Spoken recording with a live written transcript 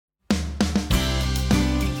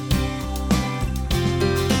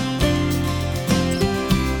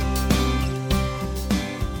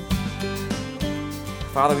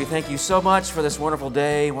Father, we thank you so much for this wonderful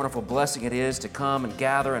day, wonderful blessing it is to come and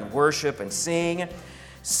gather and worship and sing,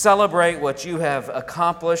 celebrate what you have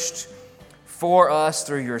accomplished for us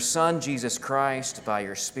through your Son, Jesus Christ, by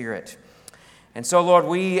your Spirit. And so, Lord,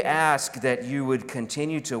 we ask that you would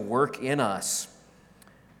continue to work in us,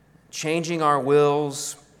 changing our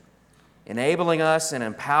wills, enabling us and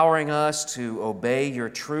empowering us to obey your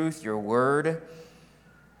truth, your word.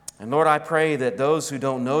 And Lord, I pray that those who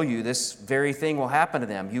don't know you, this very thing will happen to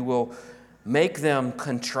them. You will make them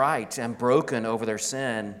contrite and broken over their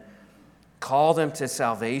sin. Call them to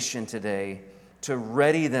salvation today, to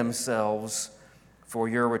ready themselves for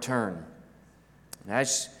your return. And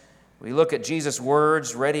as we look at Jesus'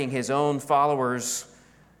 words, readying his own followers,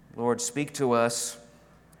 Lord, speak to us,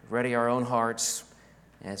 ready our own hearts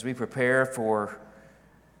as we prepare for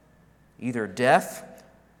either death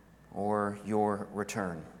or your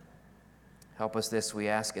return. Help us this, we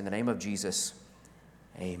ask, in the name of Jesus.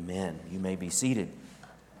 Amen. You may be seated.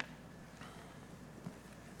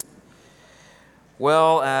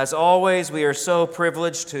 Well, as always, we are so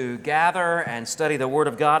privileged to gather and study the Word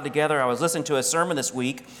of God together. I was listening to a sermon this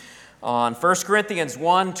week on 1 Corinthians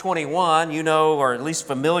 1:21. You know, or at least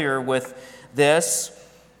familiar with this.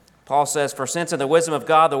 Paul says, "For since in the wisdom of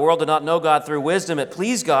God the world did not know God through wisdom, it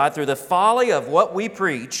pleased God through the folly of what we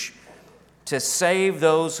preach to save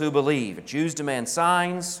those who believe. Jews demand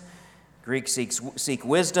signs, Greeks seek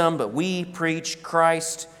wisdom, but we preach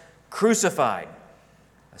Christ crucified,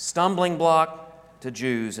 a stumbling block to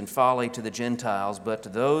Jews and folly to the Gentiles, but to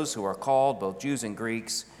those who are called, both Jews and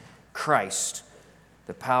Greeks, Christ,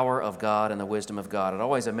 the power of God and the wisdom of God." It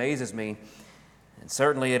always amazes me, and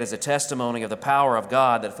certainly it is a testimony of the power of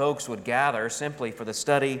God, that folks would gather simply for the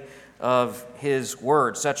study of His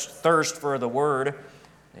Word. Such thirst for the Word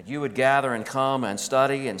that you would gather and come and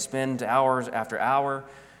study and spend hours after hour.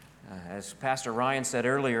 As Pastor Ryan said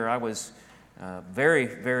earlier, I was very,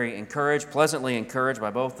 very encouraged, pleasantly encouraged by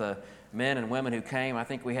both the men and women who came. I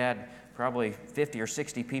think we had probably 50 or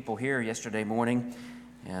 60 people here yesterday morning,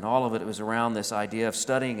 and all of it was around this idea of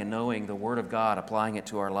studying and knowing the Word of God, applying it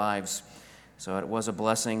to our lives. So it was a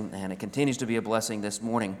blessing, and it continues to be a blessing this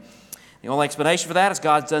morning. The only explanation for that is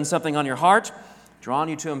God's done something on your heart, drawn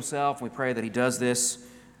you to Himself. We pray that He does this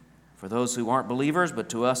for those who aren't believers, but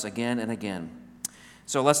to us again and again.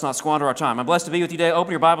 So let's not squander our time. I'm blessed to be with you today. Open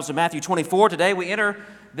your Bibles to Matthew 24. Today we enter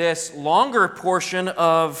this longer portion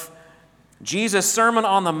of Jesus' Sermon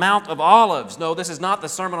on the Mount of Olives. No, this is not the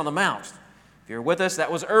Sermon on the Mount. If you're with us,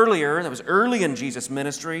 that was earlier. That was early in Jesus'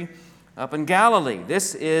 ministry up in Galilee.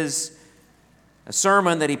 This is a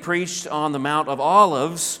sermon that He preached on the Mount of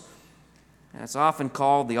Olives. It's often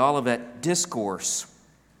called the Olivet Discourse.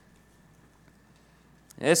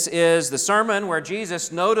 This is the sermon where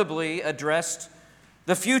Jesus notably addressed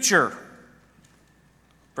the future.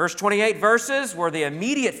 First 28 verses were the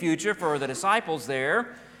immediate future for the disciples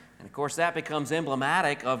there. And of course, that becomes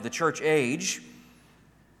emblematic of the church age.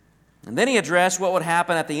 And then He addressed what would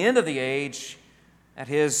happen at the end of the age at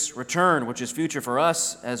His return, which is future for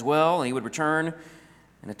us as well. And He would return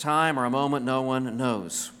in a time or a moment no one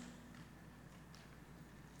knows.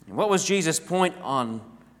 And what was Jesus' point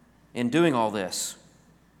in doing all this?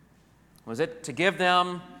 Was it to give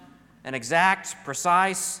them an exact,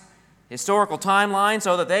 precise, historical timeline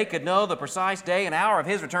so that they could know the precise day and hour of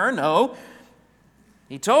His return? No.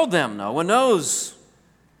 He told them no one knows.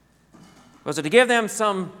 Was it to give them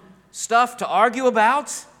some stuff to argue about?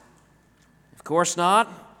 Of course not.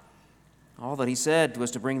 All that He said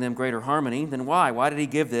was to bring them greater harmony. Then why? Why did He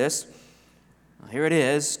give this? Well, here it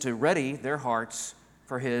is, to ready their hearts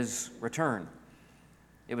for His return.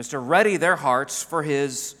 It was to ready their hearts for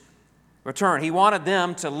His return. He wanted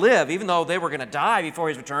them to live, even though they were going to die before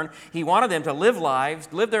His return, He wanted them to live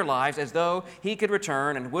their lives as though He could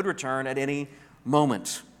return and would return at any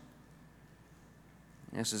moment.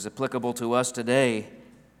 This is applicable to us today,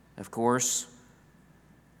 of course.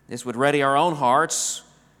 This would ready our own hearts,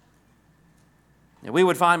 that we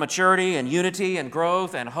would find maturity and unity and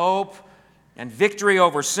growth and hope and victory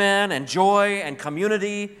over sin and joy and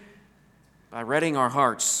community by readying our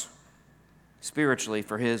hearts spiritually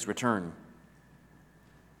for His return.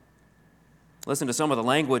 Listen to some of the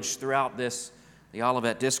language throughout the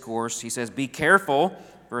Olivet Discourse. He says, "Be careful,"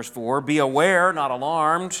 verse 4, "be aware, not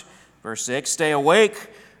alarmed," verse 6, "stay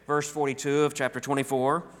awake," verse 42 of chapter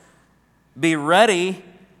 24, "be ready,"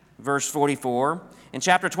 verse 44. In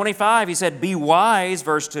chapter 25, He said, "Be wise,"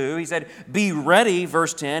 verse 2. He said, "Be ready,"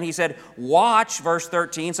 verse 10. He said, "Watch," verse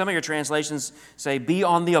 13. Some of your translations say, "Be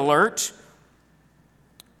on the alert."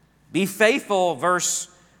 Be faithful, verse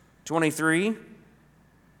 23.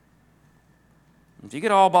 If you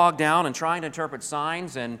get all bogged down in trying to interpret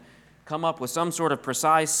signs and come up with some sort of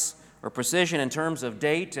precise or precision in terms of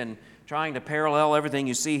date and trying to parallel everything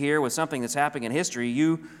you see here with something that's happening in history,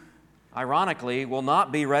 you, ironically, will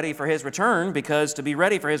not be ready for His return, because to be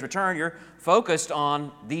ready for His return, you're focused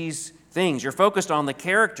on these things. You're focused on the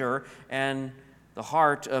character and the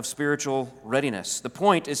heart of spiritual readiness. The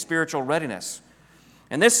point is spiritual readiness.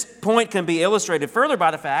 And this point can be illustrated further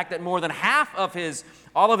by the fact that more than half of His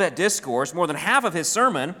Olivet Discourse, more than half of His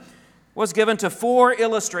sermon, was given to 4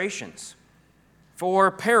 illustrations,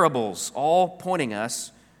 4 parables, all pointing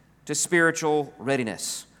us to spiritual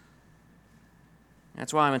readiness.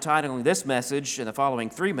 That's why I'm entitling this message and the following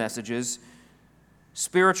 3 messages,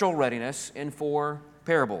 Spiritual Readiness in 4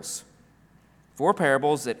 parables. 4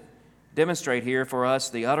 parables that demonstrate here for us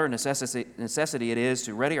the utter necessity it is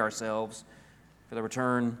to ready ourselves for the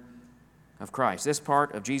return of Christ. This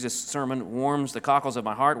part of Jesus' sermon warms the cockles of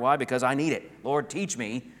my heart. Why? Because I need it. Lord, teach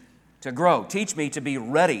me to grow. Teach me to be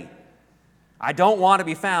ready. I don't want to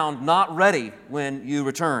be found not ready when you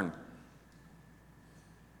return.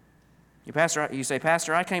 You say,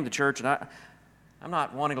 Pastor, I came to church and I'm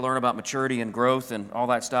not wanting to learn about maturity and growth and all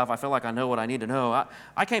that stuff. I feel like I know what I need to know.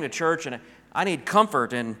 I came to church and I need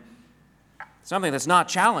comfort and something that's not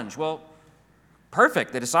challenged. Well,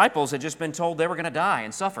 perfect. The disciples had just been told they were going to die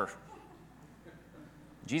and suffer.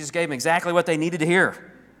 Jesus gave them exactly what they needed to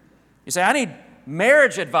hear. You say, I need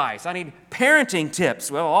marriage advice. I need parenting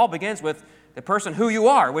tips. Well, it all begins with the person who you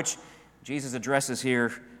are, which Jesus addresses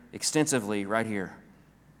here extensively right here.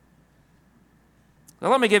 Now,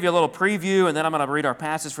 let me give you a little preview, and then I'm going to read our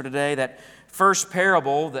passage for today. That first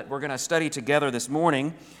parable that we're going to study together this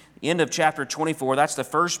morning, end of chapter 24, that's the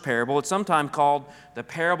first parable. It's sometimes called the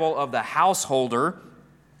parable of the householder.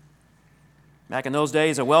 Back in those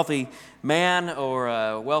days, a wealthy man or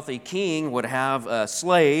a wealthy king would have a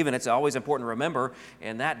slave, and it's always important to remember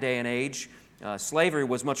in that day and age, slavery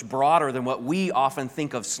was much broader than what we often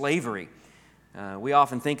think of slavery. We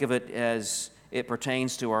often think of it as it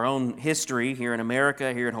pertains to our own history here in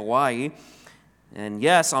America, here in Hawaii. And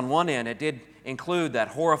yes, on one end, it did include that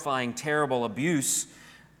horrifying, terrible abuse,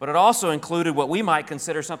 but it also included what we might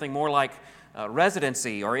consider something more like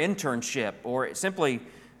residency or internship or simply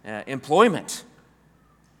employment.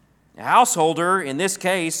 A householder, in this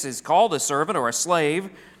case, is called a servant or a slave,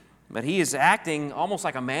 but he is acting almost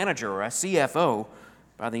like a manager or a CFO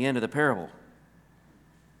by the end of the parable.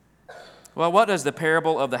 Well, what does the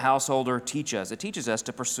parable of the householder teach us? It teaches us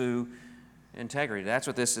to pursue integrity. That's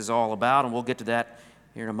what this is all about, and we'll get to that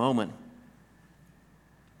here in a moment.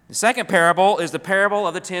 The second parable is the parable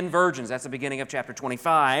of the 10 virgins. That's the beginning of chapter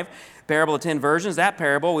 25. Parable of 10 virgins. That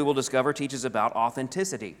parable, we will discover, teaches about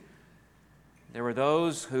authenticity. There were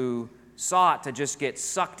those who sought to just get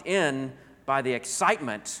sucked in by the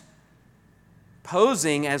excitement,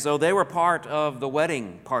 posing as though they were part of the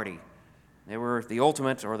wedding party. They were the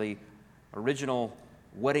ultimate or the original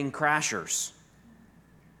wedding crashers.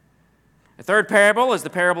 The third parable is the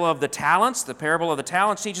parable of the talents. The parable of the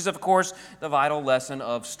talents teaches, of course, the vital lesson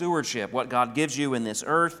of stewardship. What God gives you in this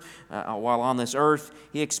earth, while on this earth,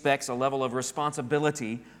 He expects a level of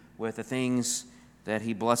responsibility with the things that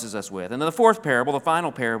He blesses us with. And then the fourth parable, the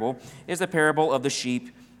final parable, is the parable of the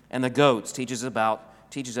sheep and the goats. Teaches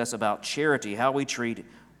us about charity, how we treat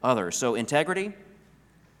others. So integrity,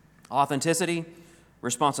 authenticity,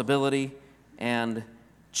 responsibility, and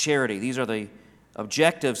charity. These are the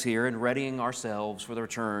objectives here in readying ourselves for the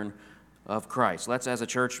return of Christ. Let's, as a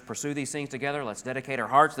church, pursue these things together. Let's dedicate our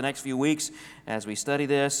hearts the next few weeks as we study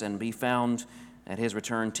this and be found at His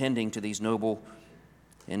return tending to these noble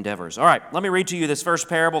endeavors. All right, let me read to you this first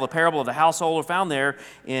parable, the parable of the householder, found there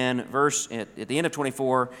in at the end of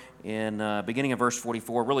 24, in beginning of verse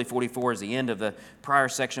 44. Really, 44 is the end of the prior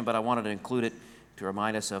section, but I wanted to include it to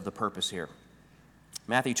remind us of the purpose here.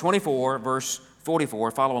 Matthew 24, verse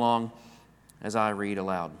 44. Follow along as I read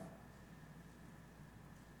aloud.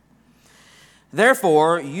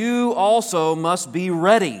 Therefore, you also must be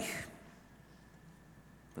ready,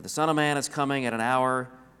 for the Son of Man is coming at an hour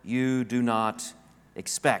you do not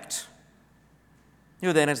expect.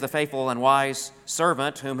 Who then is the faithful and wise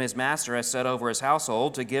servant whom his master has set over his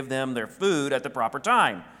household to give them their food at the proper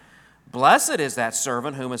time? Blessed is that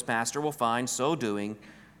servant whom his master will find so doing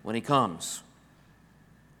when he comes.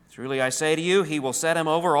 Truly I say to you, he will set him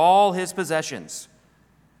over all his possessions.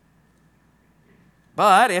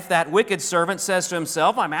 But if that wicked servant says to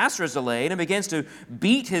himself, my master is delayed, and begins to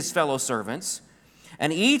beat his fellow servants,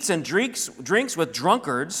 and eats and drinks with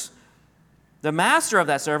drunkards, the master of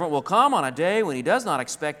that servant will come on a day when he does not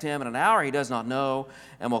expect him, and an hour he does not know,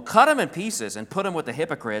 and will cut him in pieces and put him with the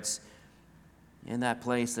hypocrites. In that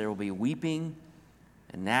place there will be weeping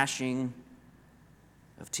and gnashing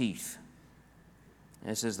of teeth.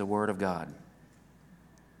 This is the Word of God.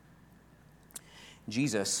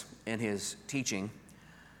 Jesus, in his teaching,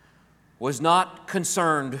 was not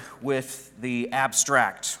concerned with the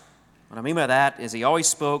abstract. What I mean by that is he always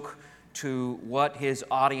spoke to what his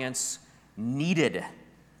audience needed.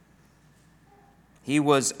 He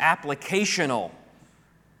was applicational,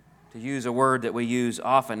 to use a word that we use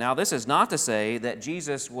often. Now, this is not to say that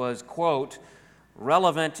Jesus was, quote,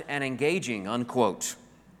 relevant and engaging, unquote.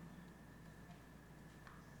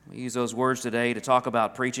 We use those words today to talk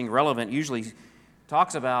about preaching. Relevant usually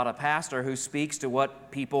talks about a pastor who speaks to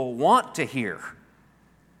what people want to hear.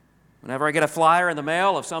 Whenever I get a flyer in the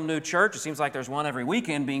mail of some new church, it seems like there's one every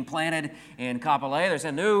weekend being planted in Kapolei. There's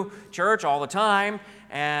a new church all the time,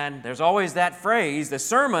 and there's always that phrase, the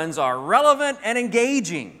sermons are relevant and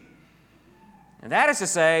engaging. And that is to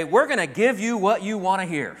say, we're going to give you what you want to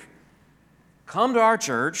hear. Come to our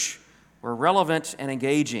church, we're relevant and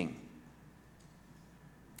engaging.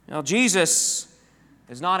 Now, Jesus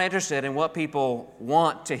is not interested in what people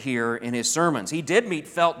want to hear in his sermons. He did meet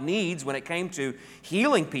felt needs when it came to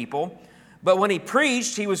healing people, but when he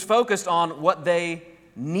preached, he was focused on what they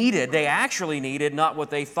needed. They actually needed, not what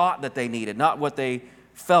they thought that they needed, not what they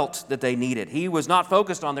felt that they needed. He was not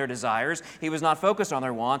focused on their desires. He was not focused on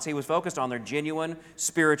their wants. He was focused on their genuine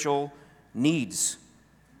spiritual needs.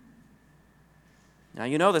 Now,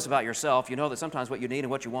 you know this about yourself. You know that sometimes what you need and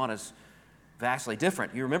what you want is vastly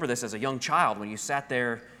different. You remember this as a young child when you sat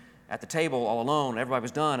there at the table all alone, everybody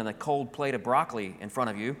was done, and a cold plate of broccoli in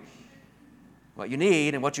front of you. What you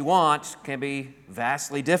need and what you want can be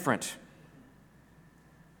vastly different.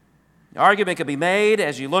 The argument could be made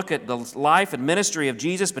as you look at the life and ministry of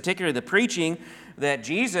Jesus, particularly the preaching, that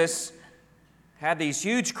Jesus had these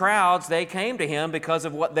huge crowds. They came to him because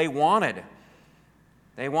of what they wanted.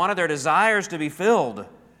 They wanted their desires to be filled.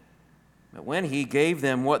 But when he gave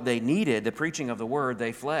them what they needed, the preaching of the word,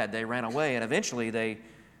 they fled, they ran away, and eventually they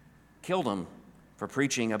killed him for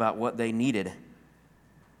preaching about what they needed.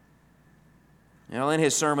 Now, in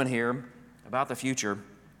his sermon here about the future,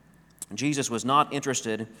 Jesus was not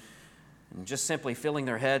interested in just simply filling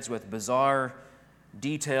their heads with bizarre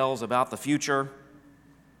details about the future.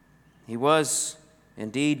 He was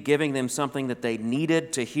indeed giving them something that they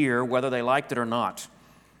needed to hear, whether they liked it or not.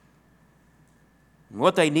 And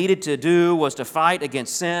what they needed to do was to fight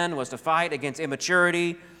against sin, was to fight against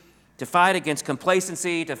immaturity, to fight against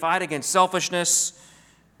complacency, to fight against selfishness,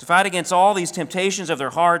 to fight against all these temptations of their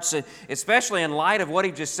hearts, especially in light of what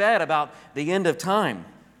he just said about the end of time.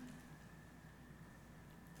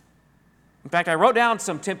 In fact, I wrote down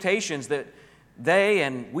some temptations that they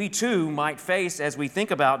and we too might face as we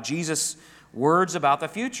think about Jesus' words about the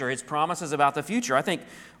future, his promises about the future. I think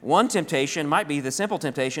one temptation might be the simple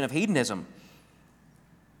temptation of hedonism.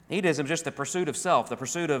 Hedonism is just the pursuit of self, the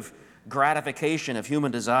pursuit of gratification of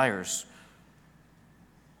human desires.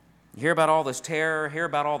 You hear about all this terror, hear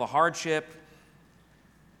about all the hardship,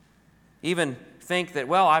 even think that,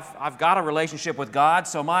 well, I've got a relationship with God,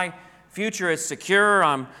 so my future is secure,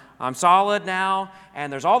 I'm solid now,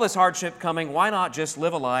 and there's all this hardship coming. Why not just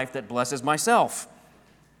live a life that blesses myself?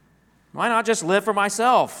 Why not just live for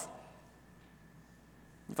myself?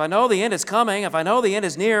 If I know the end is coming, if I know the end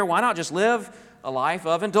is near, why not just live a life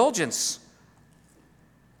of indulgence?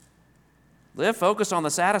 Live focused on the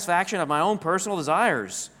satisfaction of my own personal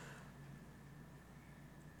desires.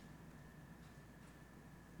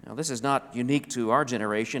 Now, this is not unique to our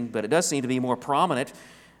generation, but it does seem to be more prominent.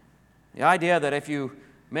 The idea that if you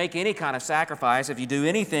make any kind of sacrifice, if you do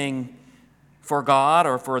anything for God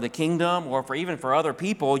or for the kingdom or even for other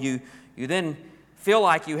people, you then feel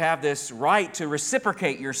like you have this right to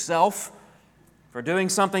reciprocate yourself for doing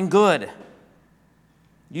something good.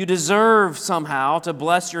 You deserve somehow to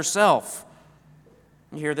bless yourself.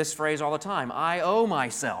 You hear this phrase all the time, I owe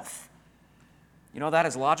myself. You know, that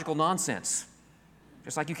is logical nonsense.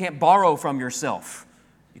 Just like you can't borrow from yourself.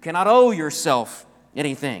 You cannot owe yourself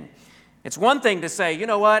anything. It's one thing to say, you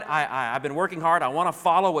know what, I've been working hard, I want to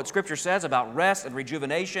follow what Scripture says about rest and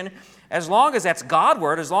rejuvenation. As long as that's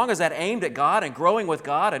Godward, as long as that's aimed at God and growing with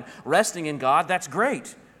God and resting in God, that's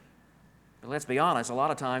great. But let's be honest, a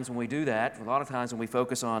lot of times when we do that, a lot of times when we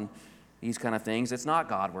focus on these kind of things, it's not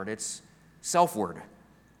Godward, it's selfward.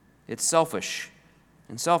 It's selfish.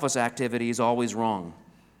 And selfish activity is always wrong.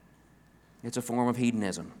 It's a form of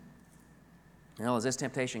hedonism. Well, is this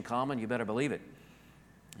temptation common? You better believe it.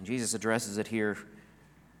 And Jesus addresses it here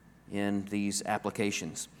in these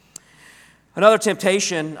applications. Another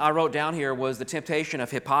temptation I wrote down here was the temptation of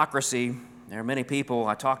hypocrisy. There are many people,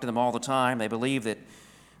 I talk to them all the time, they believe that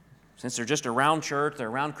since they're just around church, they're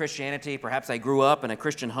around Christianity, perhaps they grew up in a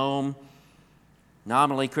Christian home,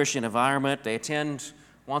 nominally Christian environment, they attend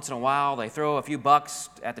once in a while, they throw a few bucks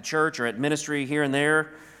at the church or at ministry here and there.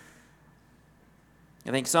 I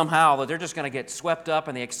think somehow that they're just going to get swept up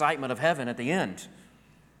in the excitement of heaven at the end.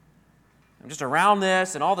 I'm just around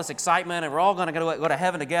this and all this excitement, and we're all going to go to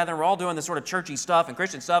heaven together, and we're all doing this sort of churchy stuff and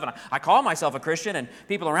Christian stuff, and I call myself a Christian, and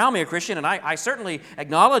people around me are Christian, and I certainly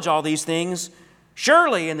acknowledge all these things.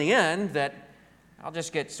 Surely, in the end, that I'll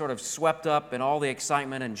just get sort of swept up in all the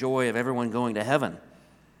excitement and joy of everyone going to heaven.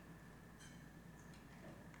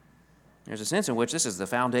 There's a sense in which this is the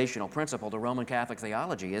foundational principle to Roman Catholic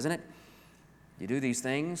theology, isn't it? You do these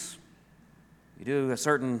things, you do a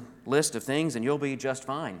certain list of things, and you'll be just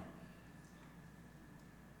fine.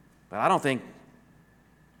 But I don't think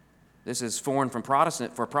this is foreign for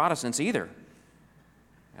Protestants either.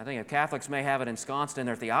 I think if Catholics may have it ensconced in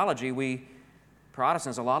their theology, we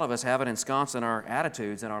Protestants, a lot of us, have it ensconced in our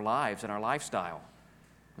attitudes, in our lives, in our lifestyle.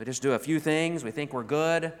 We just do a few things, we think we're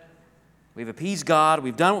good, we've appeased God,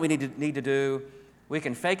 we've done what we need to do, we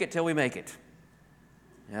can fake it till we make it.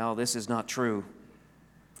 Now, this is not true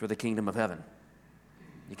for the kingdom of heaven.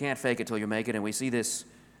 You can't fake it till you make it, and we see this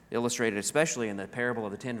illustrated especially in the parable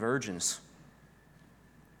of the 10 virgins.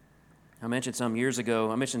 I mentioned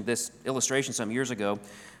this illustration some years ago.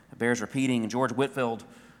 It bears repeating. George Whitefield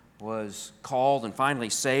was called and finally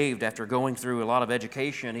saved after going through a lot of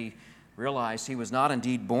education. He realized he was not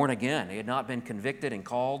indeed born again. He had not been convicted and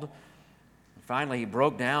called. Finally, he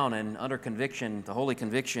broke down, and under conviction, the holy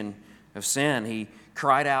conviction of sin, he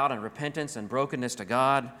cried out in repentance and brokenness to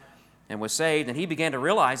God and was saved. And he began to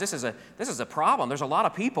realize this is a problem. There's a lot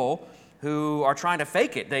of people who are trying to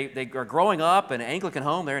fake it. They are growing up in an Anglican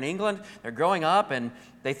home. They're in England. They're growing up, and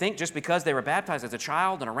they think just because they were baptized as a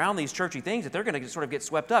child and around these churchy things that they're going to sort of get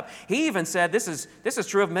swept up. He even said this is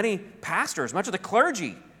true of many pastors, much of the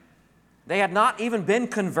clergy. They had not even been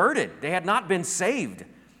converted. They had not been saved.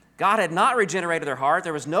 God had not regenerated their heart.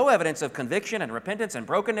 There was no evidence of conviction and repentance and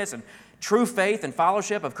brokenness and true faith and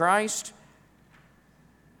fellowship of Christ.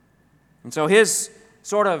 And so his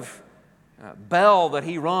sort of bell that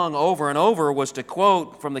he rung over and over was to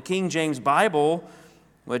quote from the King James Bible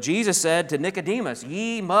what Jesus said to Nicodemus,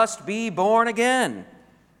 "Ye must be born again."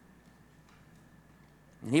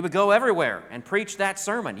 And he would go everywhere and preach that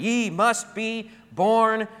sermon, "Ye must be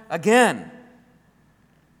born again."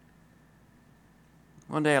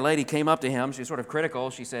 One day a lady came up to him. She was sort of critical.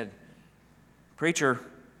 She said, "Preacher,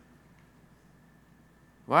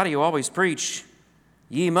 why do you always preach,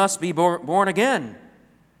 'Ye must be born again'?"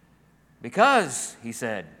 "Because," he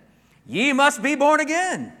said, "ye must be born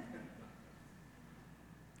again."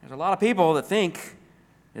 There's a lot of people that think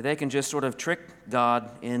that they can just sort of trick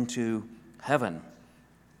God into heaven.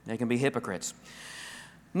 They can be hypocrites.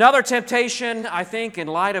 Another temptation, I think, in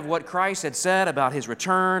light of what Christ had said about his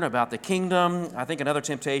return, about the kingdom, I think another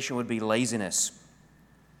temptation would be laziness.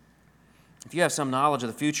 If you have some knowledge of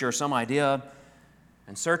the future, some idea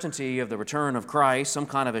and certainty of the return of Christ, some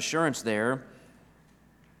kind of assurance there,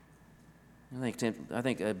 I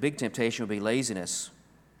think a big temptation would be laziness.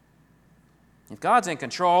 If God's in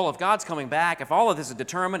control, if God's coming back, if all of this is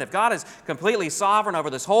determined, if God is completely sovereign over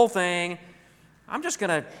this whole thing, I'm just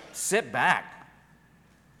going to sit back.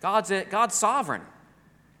 God's sovereign.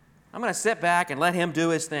 I'm going to sit back and let him do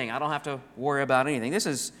his thing. I don't have to worry about anything. This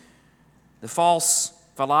is the false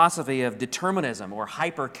philosophy of determinism or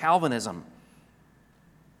hyper-Calvinism.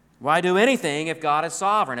 Why do anything if God is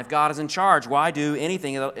sovereign, if God is in charge? Why do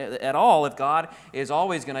anything at all if God is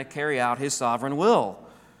always going to carry out his sovereign will?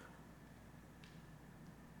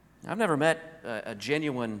 I've never met a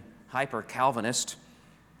genuine hyper-Calvinist,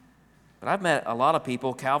 but I've met a lot of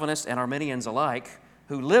people, Calvinists and Arminians alike,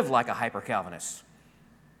 who live like a hyper-Calvinist.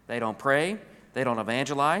 They don't pray, they don't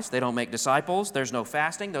evangelize, they don't make disciples, there's no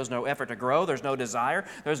fasting, there's no effort to grow, there's no desire,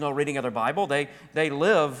 there's no reading of their Bible. They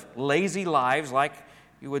live lazy lives like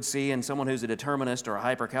you would see in someone who's a determinist or a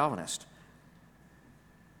hyper-Calvinist.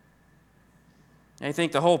 They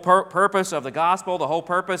think the whole purpose of the gospel, the whole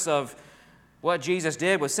purpose of what Jesus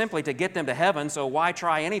did was simply to get them to heaven, so why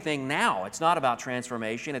try anything now? It's not about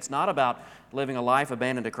transformation. It's not about living a life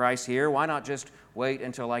abandoned to Christ here. Why not just wait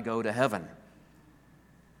until I go to heaven?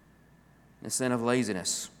 The sin of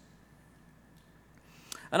laziness.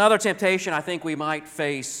 Another temptation I think we might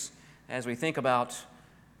face as we think about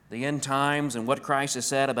the end times and what Christ has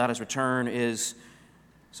said about his return is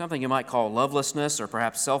something you might call lovelessness or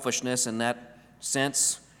perhaps selfishness in that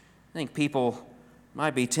sense. I think people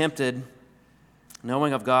might be tempted,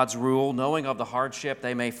 knowing of God's rule, knowing of the hardship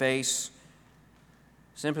they may face,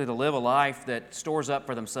 simply to live a life that stores up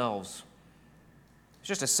for themselves. It's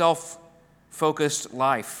just a self-focused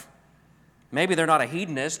life. Maybe they're not a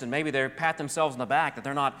hedonist, and maybe they pat themselves on the back that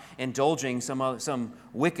they're not indulging some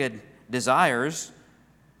wicked desires,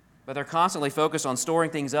 but they're constantly focused on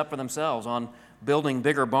storing things up for themselves, on building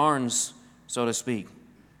bigger barns, so to speak.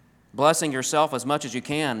 Blessing yourself as much as you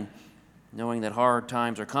can, knowing that hard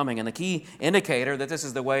times are coming. And the key indicator that this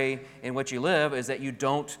is the way in which you live is that you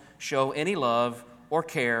don't show any love or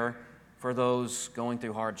care for those going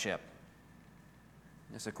through hardship.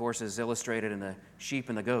 This, of course, is illustrated in the sheep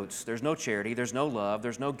and the goats. There's no charity, there's no love,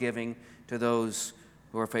 there's no giving to those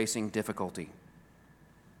who are facing difficulty.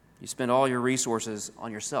 You spend all your resources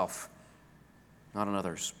on yourself, not on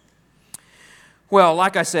others. Well,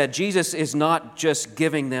 like I said, Jesus is not just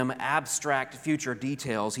giving them abstract future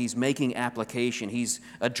details. He's making application. He's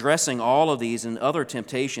addressing all of these and other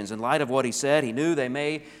temptations. In light of what he said, he knew they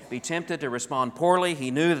may be tempted to respond poorly.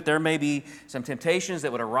 He knew that there may be some temptations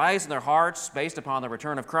that would arise in their hearts based upon the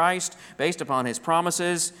return of Christ, based upon his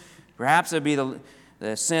promises. Perhaps it would be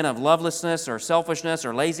the sin of lovelessness or selfishness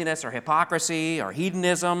or laziness or hypocrisy or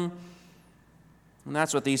hedonism. And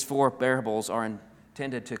that's what these 4 parables are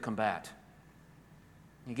intended to combat.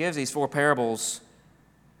 He gives these 4 parables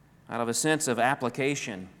out of a sense of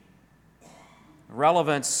application,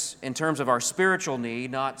 relevance in terms of our spiritual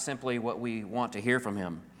need, not simply what we want to hear from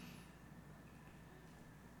him.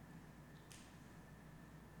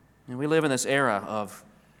 And we live in this era of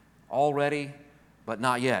already, but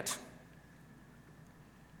not yet.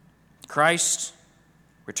 Christ's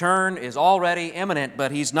return is already imminent,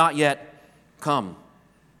 but he's not yet come.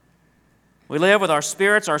 We live with our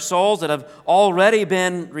spirits, our souls that have already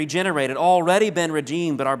been regenerated, already been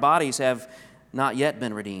redeemed, but our bodies have not yet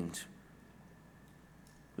been redeemed.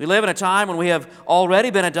 We live in a time when we have already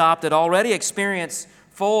been adopted, already experienced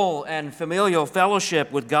full and familial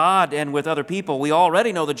fellowship with God and with other people. We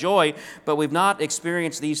already know the joy, but we've not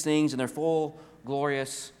experienced these things in their full,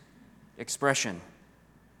 glorious expression.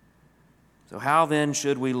 So how then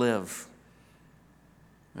should we live?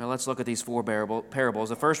 Well, let's look at these 4 parables.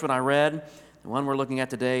 The first one I read, the one we're looking at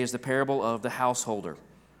today, is the parable of the householder.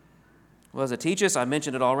 What does it teach us? I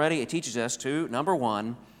mentioned it already. It teaches us to, number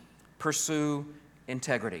 1, pursue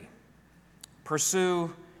integrity.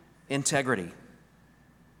 Pursue integrity.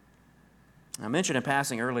 I mentioned in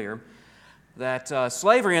passing earlier that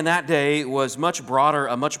slavery in that day was a much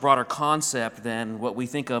broader concept than what we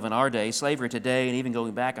think of in our day. Slavery today, and even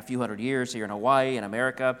going back a few hundred years here in Hawaii and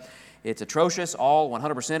America, it's atrocious. All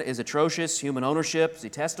 100% is atrocious. Human ownership is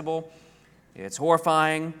detestable. It's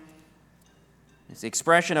horrifying. It's the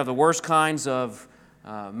expression of the worst kinds of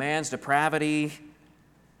man's depravity,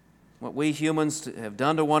 what we humans have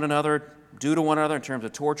done to one another, do to one another in terms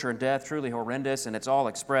of torture and death, truly horrendous, and it's all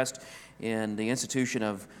expressed in the institution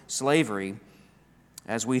of slavery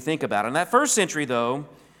as we think about it. In that first century, though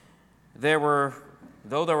there were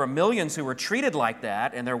millions who were treated like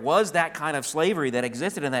that, and there was that kind of slavery that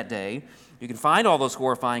existed in that day. You can find all those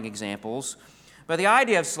horrifying examples. But the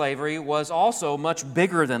idea of slavery was also much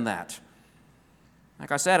bigger than that.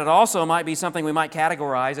 Like I said, it also might be something we might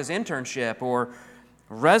categorize as internship or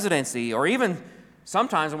residency, or even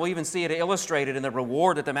sometimes, and we'll even see it illustrated in the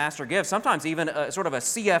reward that the master gives, sometimes even a sort of a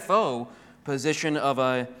CFO position of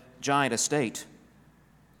a giant estate.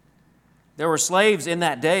 There were slaves in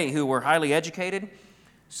that day who were highly educated,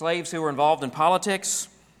 slaves who were involved in politics,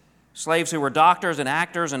 slaves who were doctors and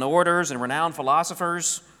actors and orators and renowned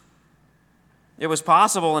philosophers. It was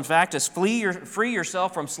possible, in fact, to free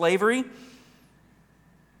yourself from slavery.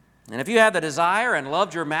 And if you had the desire and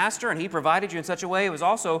loved your master and he provided you in such a way, it was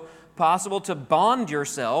also possible to bond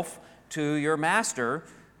yourself to your master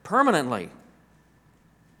permanently.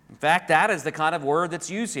 In fact, that is the kind of word that's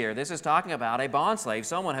used here. This is talking about a bondslave,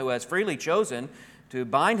 someone who has freely chosen to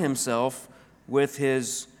bind himself with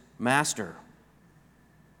his master.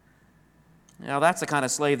 Now, that's the kind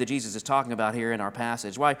of slave that Jesus is talking about here in our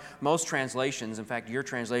passage. Why most translations, in fact, your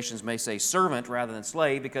translations may say servant rather than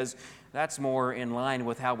slave, because that's more in line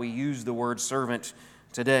with how we use the word servant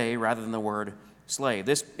today rather than the word slave.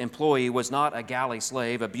 This employee was not a galley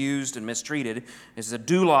slave, abused and mistreated. This is a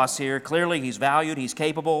doulos here. Clearly, he's valued, he's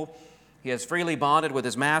capable, he has freely bonded with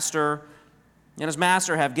his master, and his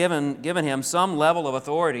master have given him some level of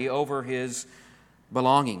authority over his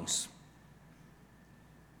belongings.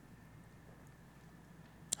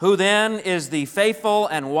 Who then is the faithful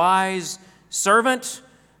and wise servant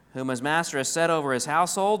whom his master has set over his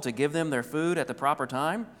household to give them their food at the proper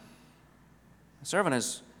time? The servant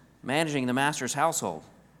is managing the master's household.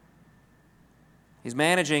 He's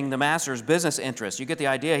managing the master's business interests. You get the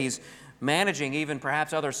idea. He's managing even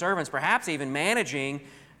perhaps other servants, perhaps even managing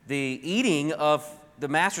the eating of the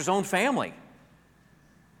master's own family.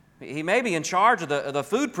 He may be in charge of the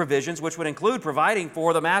food provisions, which would include providing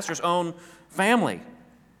for the master's own family.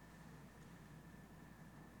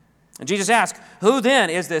 And Jesus asks, who then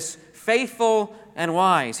is this faithful and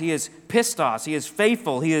wise? He is pistos. He is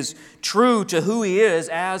faithful. He is true to who he is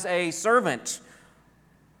as a servant.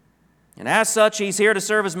 And as such, he's here to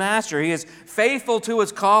serve his master. He is faithful to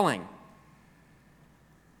his calling.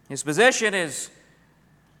 His position is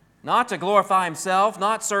not to glorify himself,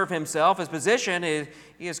 not serve himself. His position is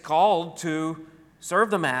he is called to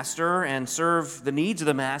serve the master and serve the needs of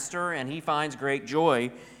the master, and he finds great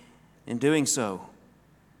joy in doing so.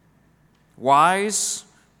 Wise,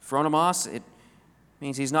 phronimos, it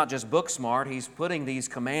means he's not just book smart. He's putting these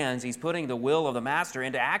commands, he's putting the will of the master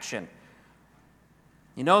into action.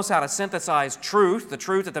 He knows how to synthesize truth, the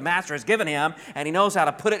truth that the master has given him, and he knows how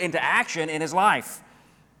to put it into action in his life.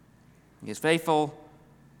 He is faithful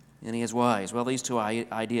and he is wise. Well, these two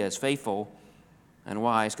ideas, faithful and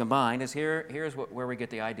wise, combined, here's where we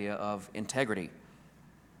get the idea of integrity.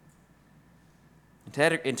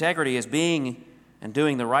 Integrity is being and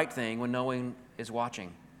doing the right thing when no one is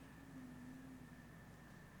watching.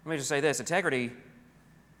 Let me just say this. Integrity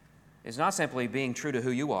is not simply being true to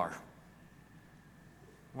who you are.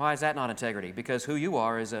 Why is that not integrity? Because who you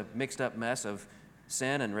are is a mixed up mess of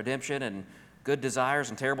sin and redemption and good desires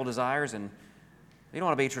and terrible desires, and you don't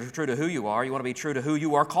want to be true to who you are. You want to be true to who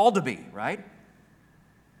you are called to be, right?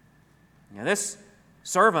 Now, this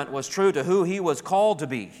servant was true to who he was called to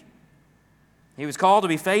be. He was called to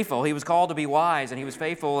be faithful. He was called to be wise, and he was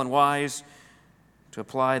faithful and wise to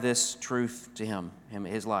apply this truth to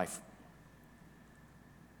his life.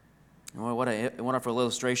 And what a wonderful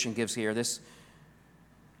illustration gives here. This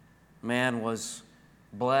man was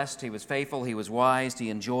blessed. He was faithful. He was wise. He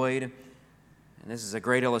enjoyed. And this is a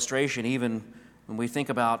great illustration even when we think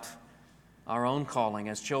about our own calling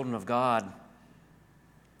as children of God,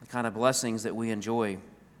 the kind of blessings that we enjoy.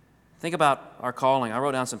 Think about our calling. I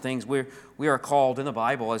wrote down some things. We are called in the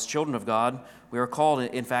Bible as children of God. We are called,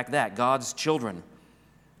 in fact, God's children.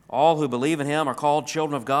 All who believe in Him are called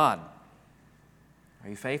children of God. Are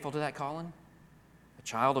you faithful to that calling? A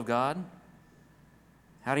child of God?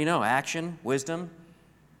 How do you know? Action, wisdom.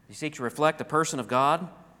 You seek to reflect the person of God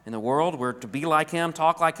in the world. We're to be like Him,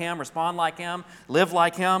 talk like Him, respond like Him, live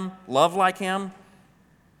like Him, love like Him.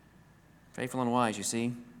 Faithful and wise, you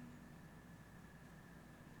see.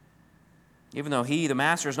 Even though He, the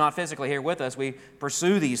Master, is not physically here with us, we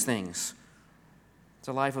pursue these things. It's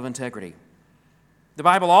a life of integrity. The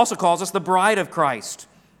Bible also calls us the bride of Christ.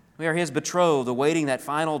 We are His betrothed, awaiting that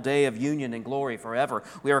final day of union and glory forever.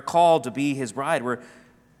 We are called to be His bride. We're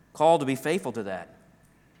called to be faithful to that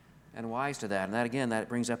and wise to that. And that, again, that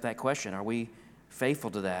brings up that question. Are we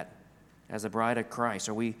faithful to that as the bride of Christ?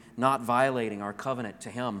 Are we not violating our covenant to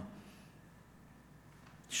Him?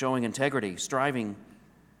 Showing integrity, striving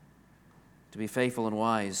to be faithful and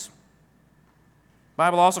wise. The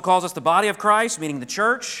Bible also calls us the body of Christ, meaning the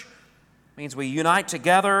church. It means we unite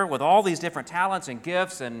together with all these different talents and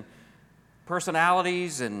gifts and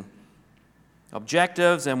personalities and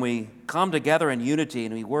objectives, and we come together in unity,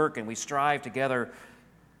 and we work and we strive together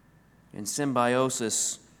in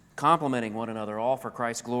symbiosis, complementing one another, all for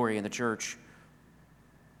Christ's glory in the church.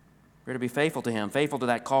 We're to be faithful to Him, faithful to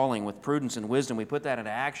that calling with prudence and wisdom. We put that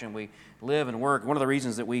into action. We live and work. One of the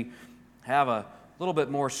reasons that we have a little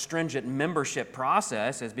bit more stringent membership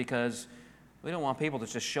process is because we don't want people to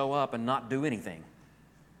just show up and not do anything.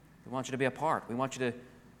 We want you to be a part. We want you to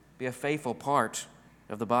be a faithful part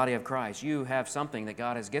of the body of Christ. You have something that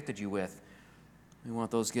God has gifted you with. We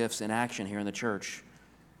want those gifts in action here in the church.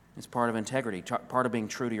 It's part of integrity, part of being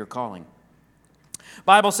true to your calling.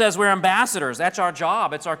 Bible says we're ambassadors. That's our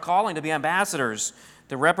job. It's our calling to be ambassadors,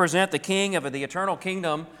 to represent the King of the eternal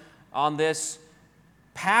kingdom on this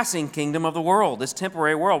passing kingdom of the world, this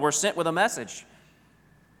temporary world. We're sent with a message.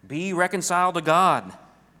 Be reconciled to God.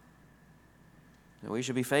 We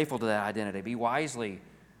should be faithful to that identity. Be wisely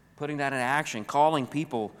putting that in action, calling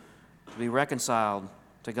people to be reconciled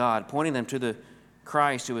to God, pointing them to the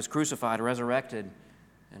Christ who was crucified, resurrected,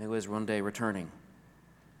 and who is one day returning.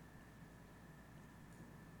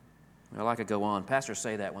 Well, I could go on. Pastors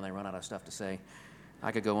say that when they run out of stuff to say.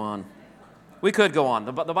 I could go on. We could go on.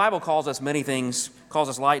 The Bible calls us many things, calls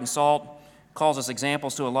us light and salt, calls us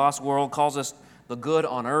examples to a lost world, calls us the good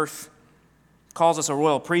on earth, calls us a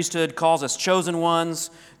royal priesthood, calls us chosen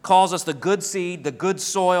ones, calls us the good seed, the good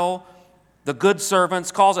soil, the good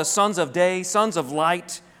servants, calls us sons of day, sons of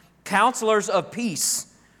light, counselors of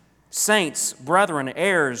peace, saints, brethren,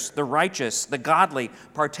 heirs, the righteous, the godly,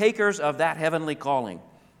 partakers of that heavenly calling.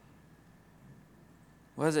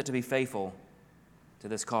 What is it to be faithful to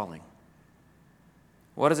this calling?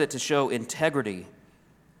 What is it to show integrity,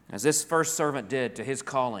 as this first servant did to his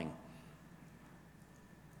calling?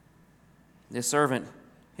 This servant,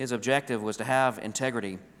 his objective was to have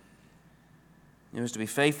integrity. It was to be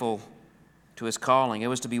faithful to his calling. It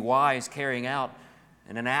was to be wise carrying out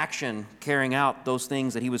and in action carrying out those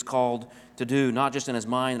things that he was called to do, not just in his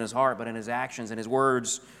mind and his heart, but in his actions and his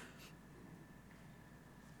words.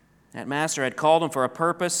 That master had called him for a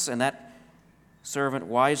purpose, and that servant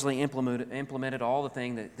wisely implemented all the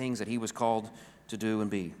things that he was called to do and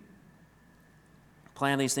be.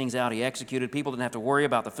 Planned these things out. He executed. People didn't have to worry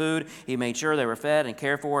about the food. He made sure they were fed and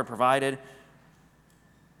cared for and provided.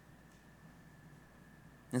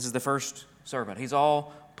 This is the first servant. He's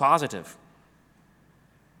all positive.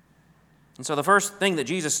 And so the first thing that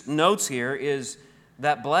Jesus notes here is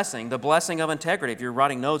that blessing, the blessing of integrity. If you're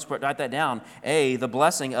writing notes, write that down. The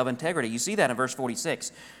blessing of integrity. You see that in verse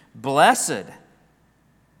 46. Blessed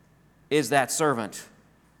is that servant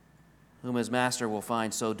whom his master will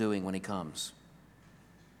find so doing when he comes.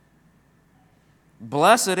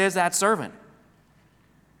 Blessed is that servant.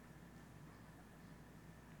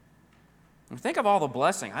 And think of all the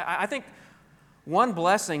blessing. I think one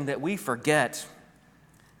blessing that we forget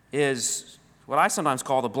is what I sometimes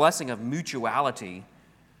call the blessing of mutuality,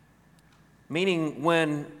 meaning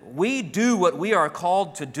when we do what we are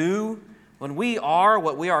called to do, when we are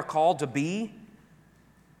what we are called to be,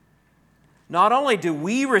 not only do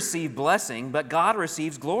we receive blessing, but God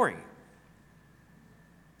receives glory.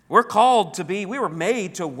 We're called to be, we were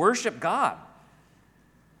made to worship God.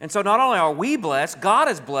 And so not only are we blessed, God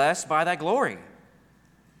is blessed by that glory.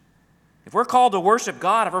 If we're called to worship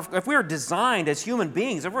God, if we're designed as human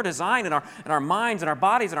beings, if we're designed in our minds and our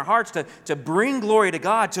bodies and our hearts to bring glory to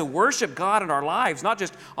God, to worship God in our lives, not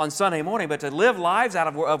just on Sunday morning, but to live lives out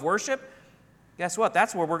of worship, guess what?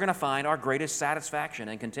 That's where we're going to find our greatest satisfaction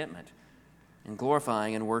and contentment in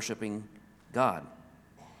glorifying and worshiping God.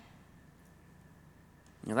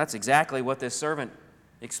 That's exactly what this servant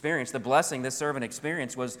experienced. The blessing this servant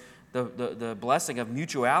experienced was the blessing of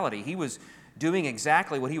mutuality. He was doing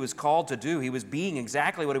exactly what he was called to do. He was being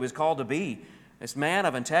exactly what he was called to be. This man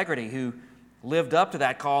of integrity who lived up to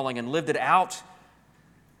that calling and lived it out.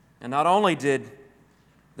 And not only did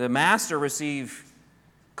the master receive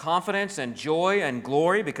confidence and joy and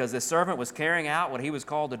glory because the servant was carrying out what he was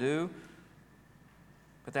called to do,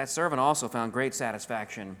 but that servant also found great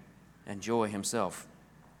satisfaction and joy himself.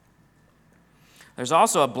 There's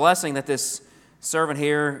also a blessing that this servant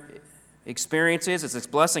here experiences. It's this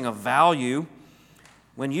blessing of value.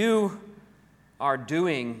 When you are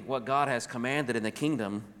doing what God has commanded in the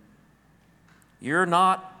kingdom, you're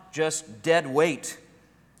not just dead weight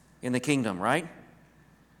in the kingdom, right?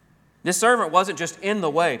 This servant wasn't just in the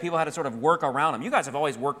way. People had to sort of work around him. You guys have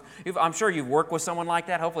always worked. I'm sure you've worked with someone like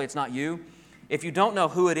that. Hopefully it's not you. If you don't know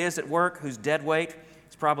who it is at work who's dead weight,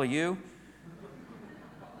 it's probably you.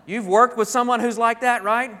 You've worked with someone who's like that,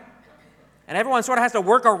 right? And everyone sort of has to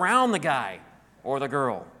work around the guy or the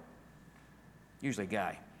girl. Usually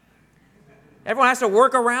guy. Everyone has to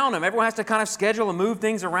work around him. Everyone has to kind of schedule and move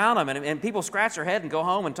things around him. And people scratch their head and go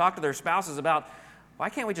home and talk to their spouses about, why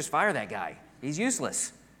can't we just fire that guy? He's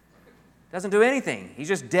useless. Doesn't do anything. He's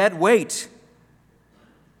just dead weight.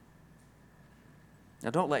 Now,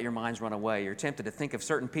 don't let your minds run away. You're tempted to think of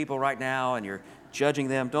certain people right now and you're judging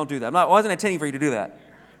them. Don't do that. I wasn't intending for you to do that.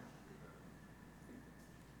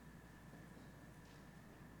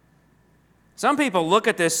 Some people look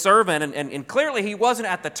at this servant, and clearly he wasn't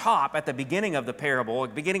at the top at the beginning of the parable,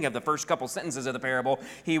 beginning of the first couple sentences of the parable.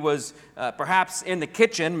 He was perhaps in the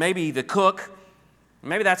kitchen, maybe the cook.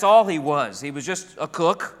 Maybe that's all he was. He was just a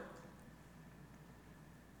cook.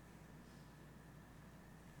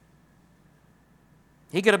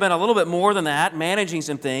 He could have been a little bit more than that, managing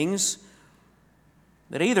some things.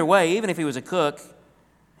 But either way, even if he was a cook,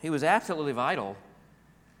 he was absolutely vital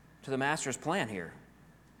to the master's plan here.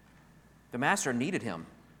 The master needed him.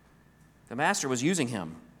 The master was using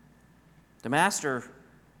him. The master,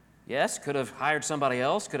 yes, could have hired somebody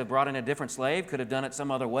else, could have brought in a different slave, could have done it some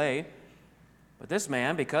other way. But this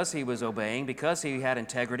man, because he was obeying, because he had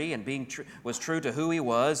integrity and was true to who he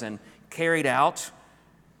was and carried out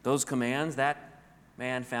those commands, that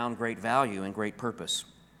man found great value and great purpose.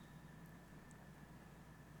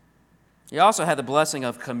 He also had the blessing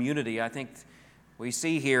of community. I think we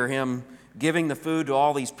see here him giving the food to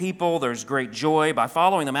all these people. There's great joy. By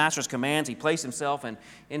following the master's commands, he placed himself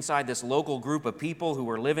inside this local group of people who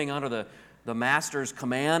were living under the master's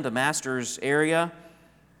command, the master's area.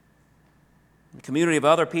 A community of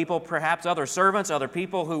other people, perhaps other servants, other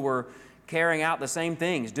people who were carrying out the same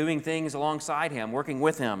things, doing things alongside him, working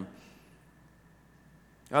with him.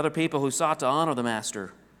 Other people who sought to honor the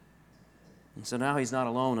master. And so now he's not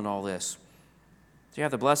alone in all this. So you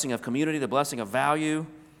have the blessing of community, the blessing of value,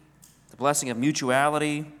 the blessing of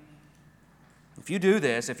mutuality. If you do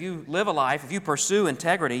this, if you live a life, if you pursue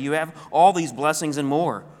integrity, you have all these blessings and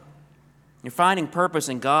more. You're finding purpose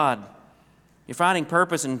in God. You're finding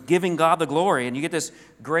purpose in giving God the glory, and you get this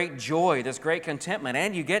great joy, this great contentment,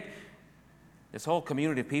 and you get this whole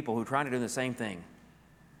community of people who are trying to do the same thing.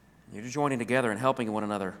 You're joining together and helping one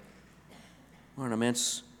another. What an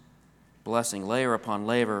immense blessing, layer upon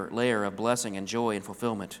layer of blessing and joy and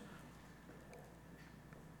fulfillment.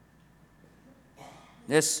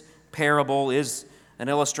 This parable is an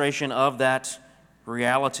illustration of that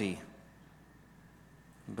reality.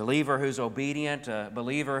 A believer who's obedient, a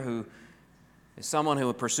believer who is someone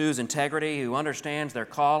who pursues integrity, who understands their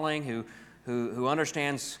calling, who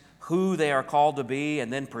understands who they are called to be,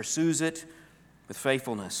 and then pursues it with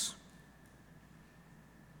faithfulness.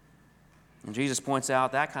 And Jesus points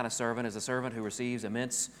out that kind of servant is a servant who receives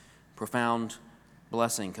immense, profound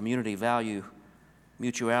blessing, community, value,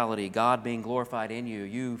 mutuality, God being glorified in you,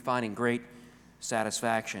 you finding great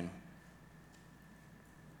satisfaction.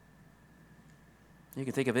 You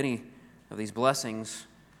can think of any of these blessings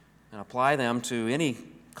and apply them to any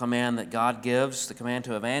command that God gives, the command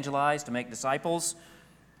to evangelize, to make disciples.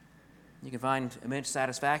 You can find immense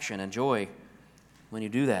satisfaction and joy when you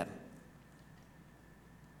do that.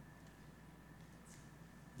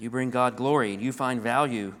 You bring God glory and you find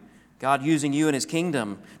value. God using you in His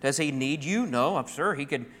kingdom. Does He need you? No, I'm sure He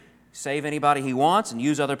could save anybody He wants and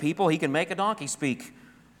use other people. He can make a donkey speak.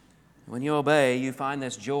 When you obey, you find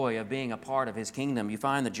this joy of being a part of His kingdom. You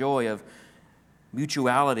find the joy of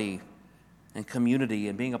mutuality and community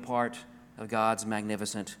and being a part of God's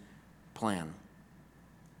magnificent plan.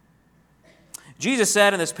 Jesus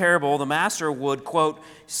said in this parable, the master would, quote,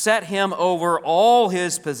 set him over all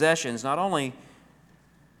his possessions. Not only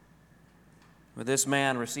would this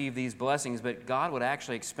man receive these blessings, but God would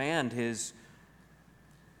actually expand his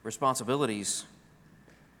responsibilities.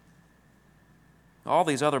 All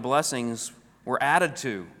these other blessings were added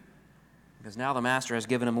to, because now the master has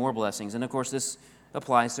given him more blessings. And of course, this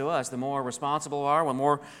applies to us. The more responsible we are, the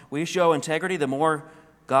more we show integrity, the more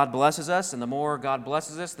God blesses us. And the more God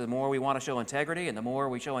blesses us, the more we want to show integrity. And the more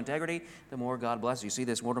we show integrity, the more God blesses. You see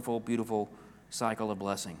this wonderful, beautiful cycle of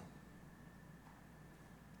blessing.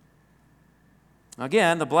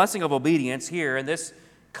 Again, the blessing of obedience here in this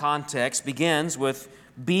context begins with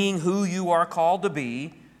being who you are called to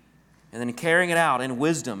be and then carrying it out in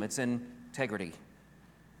wisdom. It's in integrity.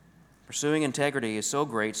 Pursuing integrity is so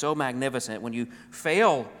great, so magnificent. When you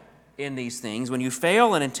fail in these things, when you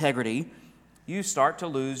fail in integrity, you start to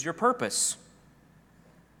lose your purpose.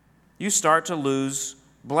 You start to lose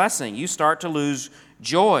blessing. You start to lose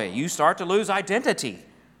joy. You start to lose identity.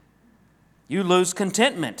 You lose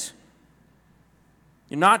contentment.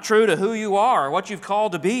 You're not true to who you are, what you've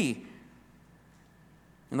called to be.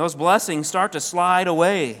 And those blessings start to slide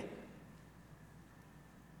away.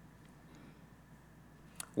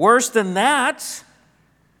 Worse than that,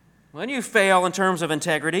 when you fail in terms of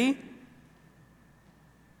integrity,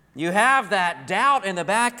 you have that doubt in the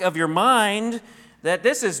back of your mind that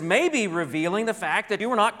this is maybe revealing the fact that you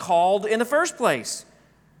were not called in the first place.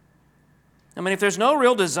 I mean, if there's no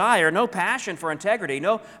real desire, no passion for integrity,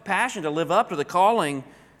 no passion to live up to the calling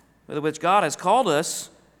with which God has called us,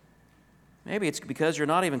 maybe it's because you're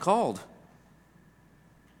not even called.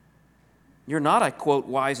 You're not a, quote,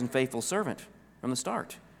 wise and faithful servant from the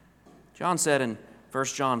start. John said in 1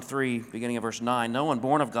 John 3, beginning of verse 9, no one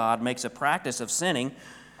born of God makes a practice of sinning,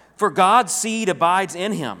 for God's seed abides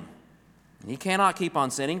in him. He cannot keep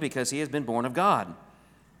on sinning because he has been born of God.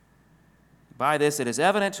 By this it is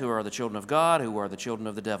evident who are the children of God, who are the children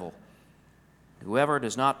of the devil. Whoever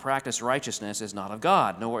does not practice righteousness is not of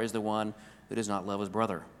God, nor is the one who does not love his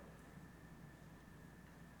brother.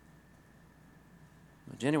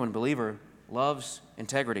 A genuine believer loves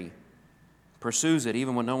integrity, pursues it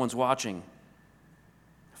even when no one's watching.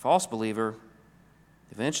 A false believer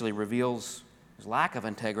eventually reveals his lack of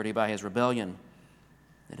integrity by his rebellion,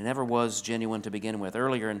 that it never was genuine to begin with.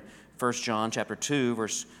 Earlier in 1 John chapter 2,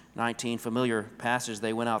 verse 19, familiar passage,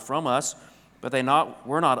 they went out from us, but they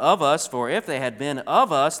were not of us, for if they had been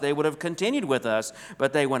of us, they would have continued with us.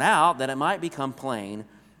 But they went out that it might become plain,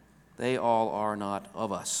 they all are not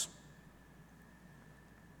of us.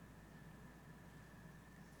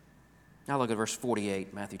 Now look at verse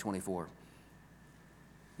 48, Matthew 24.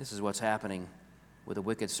 This is what's happening with a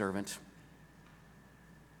wicked servant.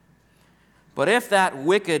 But if that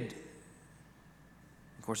wicked,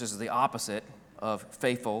 of course this is the opposite of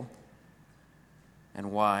faithful,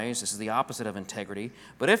 and wise. This is the opposite of integrity.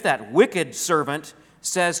 But if that wicked servant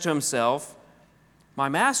says to himself, my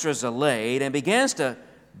master is delayed, and begins to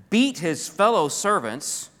beat his fellow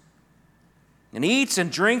servants, and eats and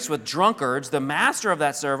drinks with drunkards, the master of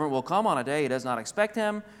that servant will come on a day he does not expect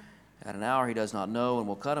him, at an hour he does not know, and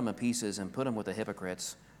will cut him in pieces and put him with the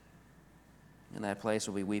hypocrites. In that place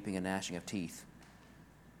will be weeping and gnashing of teeth.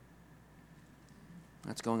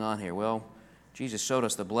 What's going on here? Well, Jesus showed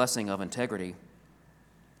us the blessing of integrity.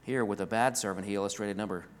 Here, with a bad servant, he illustrated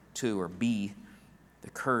number 2, or B, the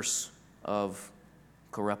curse of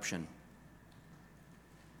corruption.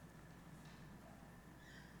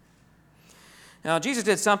 Now, Jesus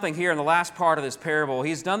did something here in the last part of this parable.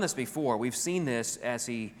 He's done this before. We've seen this as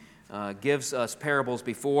he gives us parables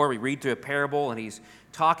before. We read through a parable, and he's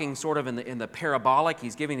talking sort of in the parabolic.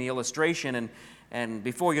 He's giving the illustration, and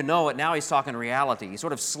before you know it, now he's talking reality. He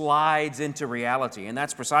sort of slides into reality, and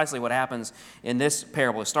that's precisely what happens in this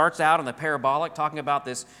parable. It starts out in the parabolic, talking about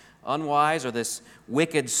this unwise or this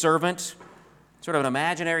wicked servant, sort of an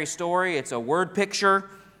imaginary story. It's a word picture.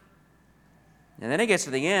 And then he gets to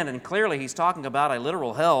the end, and clearly he's talking about a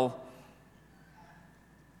literal hell.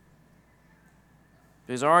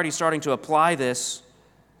 He's already starting to apply this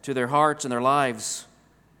to their hearts and their lives.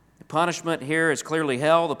 The punishment here is clearly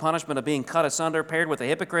hell, the punishment of being cut asunder, paired with the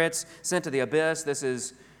hypocrites, sent to the abyss. This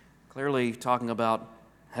is clearly talking about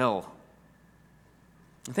hell.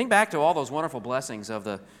 And think back to all those wonderful blessings of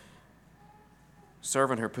the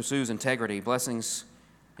servant who pursues integrity, blessings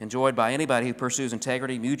enjoyed by anybody who pursues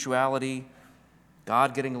integrity, mutuality,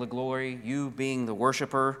 God getting the glory, you being the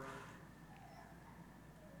worshiper.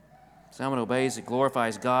 Someone who obeys, it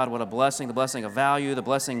glorifies God. What a blessing, the blessing of value, the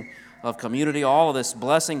blessing of community, all of this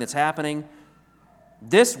blessing that's happening.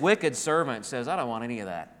 This wicked servant says, I don't want any of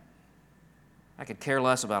that. I could care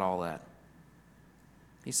less about all that.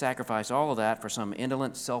 He sacrificed all of that for some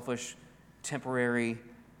indolent, selfish, temporary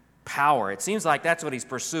power. It seems like that's what he's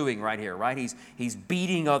pursuing right here, right? He's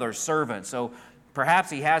beating other servants. So perhaps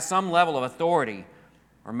he has some level of authority,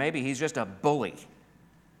 or maybe he's just a bully.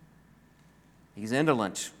 He's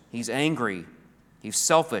indolent. He's angry. He's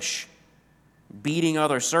selfish, beating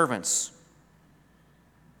other servants.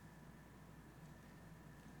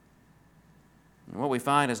 And what we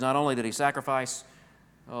find is not only did he sacrifice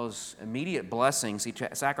those immediate blessings, he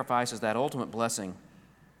sacrifices that ultimate blessing.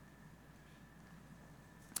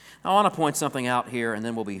 Now, I want to point something out here, and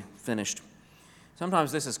then we'll be finished.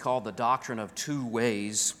 Sometimes this is called the doctrine of two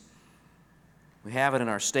ways. We have it in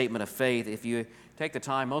our statement of faith. If you take the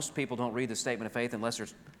time, most people don't read the statement of faith unless they're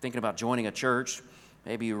thinking about joining a church.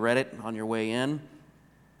 Maybe you read it on your way in.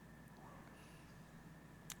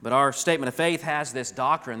 But our statement of faith has this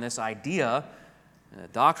doctrine, this idea,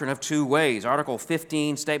 doctrine of two ways. Article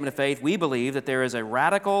 15, statement of faith, we believe that there is a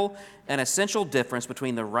radical and essential difference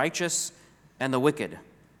between the righteous and the wicked.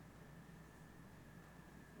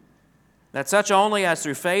 That such only as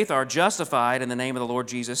through faith are justified in the name of the Lord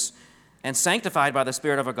Jesus and sanctified by the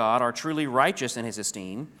Spirit of our God are truly righteous in His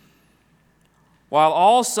esteem, while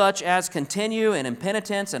all such as continue in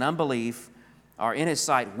impenitence and unbelief are in His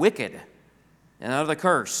sight wicked and under the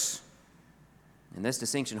curse. And this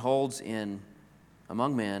distinction holds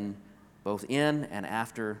among men both in and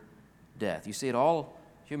after death. You see it, all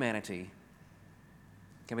humanity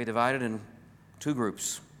can be divided in two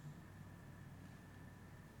groups: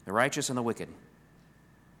 the righteous and the wicked.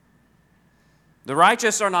 The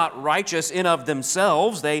righteous are not righteous in of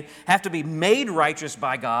themselves. They have to be made righteous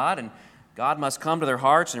by God, and God must come to their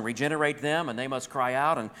hearts and regenerate them, and they must cry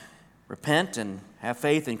out and repent and have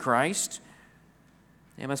faith in Christ.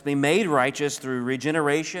 They must be made righteous through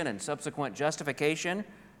regeneration and subsequent justification.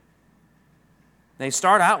 They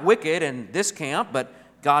start out wicked in this camp, but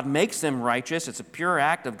God makes them righteous. It's a pure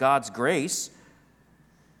act of God's grace.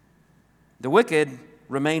 The wicked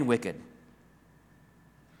remain wicked.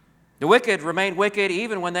 The wicked remain wicked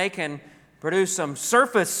even when they can produce some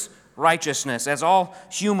surface righteousness, as all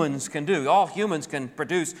humans can do. All humans can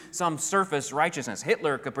produce some surface righteousness.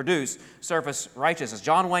 Hitler could produce surface righteousness.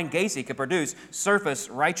 John Wayne Gacy could produce surface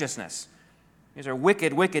righteousness. These are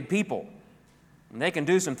wicked, wicked people. And they can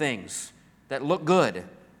do some things that look good,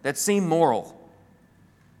 that seem moral.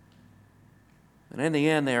 But in the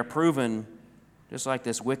end, they are proven just like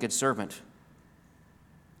this wicked servant.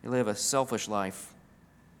 They live a selfish life.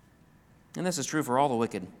 And this is true for all the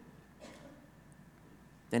wicked.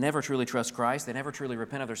 They never truly trust Christ. They never truly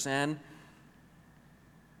repent of their sin.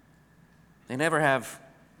 They never have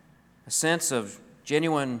a sense of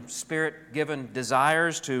genuine Spirit-given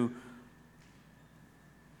desires to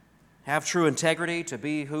have true integrity, to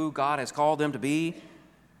be who God has called them to be.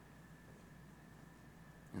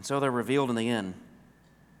 And so they're revealed in the end.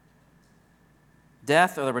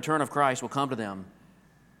 Death or the return of Christ will come to them,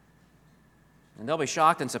 and they'll be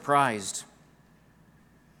shocked and surprised.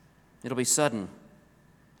 It'll be sudden.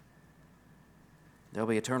 They'll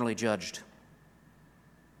be eternally judged,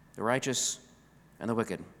 the righteous and the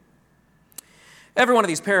wicked. Every one of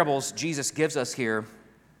these parables Jesus gives us here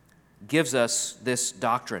gives us this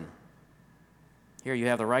doctrine. Here you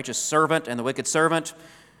have the righteous servant and the wicked servant,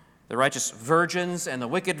 the righteous virgins and the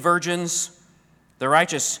wicked virgins, the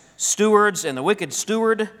righteous stewards and the wicked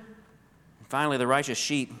steward, and finally the righteous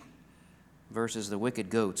sheep versus the wicked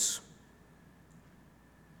goats.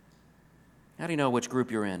 How do you know which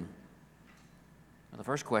group you're in? Well, the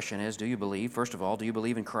first question is, do you believe? First of all, do you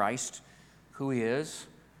believe in Christ, who He is,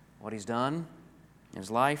 what He's done in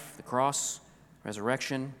His life, the cross,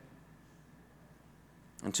 resurrection?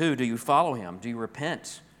 And two, do you follow Him? Do you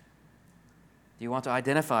repent? Do you want to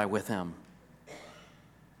identify with Him?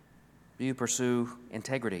 Do you pursue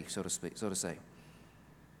integrity, so to say?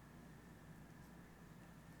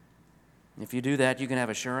 If you do that, you can have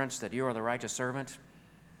assurance that you are the righteous servant.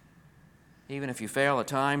 Even if you fail at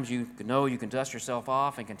times, you know you can dust yourself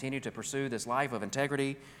off and continue to pursue this life of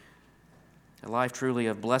integrity, a life truly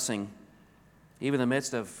of blessing, even in the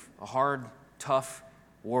midst of a hard, tough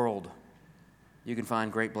world. You can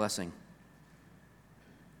find great blessing.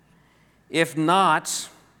 If not,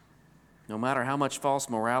 no matter how much false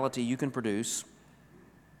morality you can produce,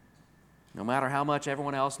 no matter how much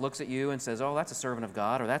everyone else looks at you and says, oh, that's a servant of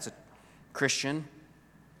God, or that's a Christian,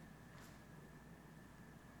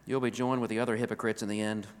 you'll be joined with the other hypocrites in the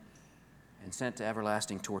end and sent to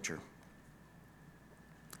everlasting torture.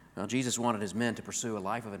 Now, Jesus wanted His men to pursue a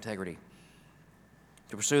life of integrity,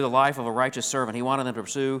 to pursue the life of a righteous servant. He wanted them to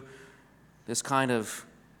pursue this kind of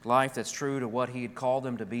life that's true to what He had called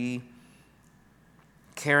them to be,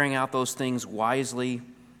 carrying out those things wisely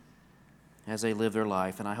as they live their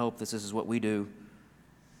life. And I hope this is what we do.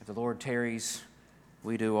 If the Lord tarries,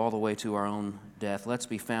 we do all the way to our own death. Let's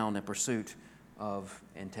be found in pursuit of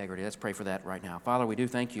integrity. Let's pray for that right now. Father, we do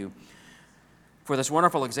thank You for this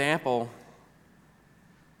wonderful example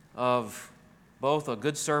of both a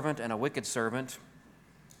good servant and a wicked servant.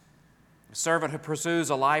 A servant who pursues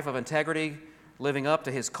a life of integrity, living up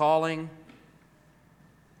to his calling,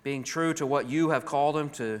 being true to what You have called him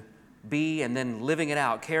to be, and then living it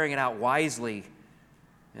out, carrying it out wisely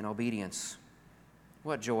in obedience.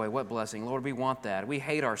 What joy, what blessing. Lord, we want that. We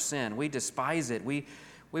hate our sin. We despise it. We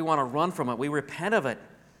want to run from it. We repent of it.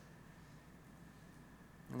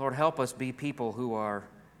 Lord, help us be people who are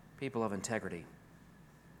people of integrity.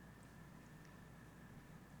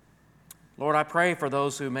 Lord, I pray for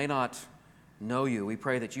those who may not know You. We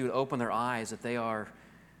pray that You would open their eyes, that they are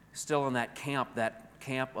still in that camp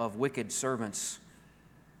of wicked servants.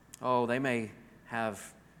 Oh, they may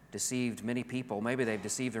have deceived many people. Maybe they've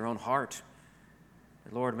deceived their own heart.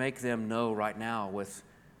 But Lord, make them know right now with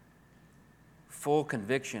full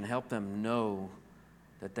conviction, help them know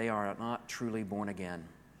that they are not truly born again.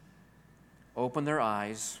 Open their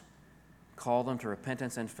eyes, call them to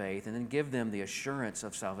repentance and faith, and then give them the assurance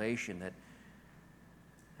of salvation that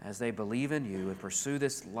as they believe in You and pursue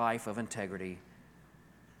this life of integrity,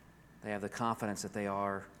 they have the confidence that they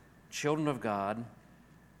are children of God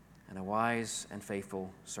and a wise and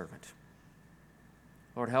faithful servant.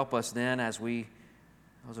 Lord, help us then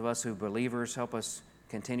those of us who are believers, help us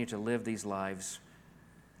continue to live these lives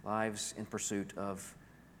in pursuit of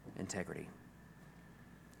integrity.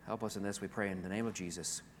 Help us in this, we pray in the name of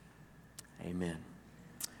Jesus. Amen.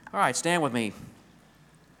 All right, stand with me.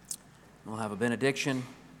 We'll have a benediction.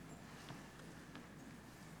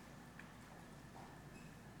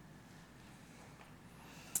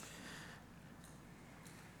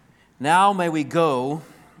 Now may we go,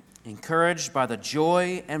 encouraged by the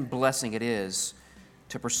joy and blessing it is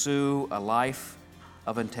to pursue a life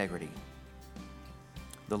of integrity.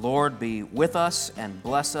 The Lord be with us and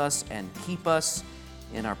bless us and keep us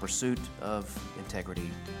in our pursuit of integrity.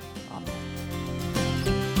 Amen.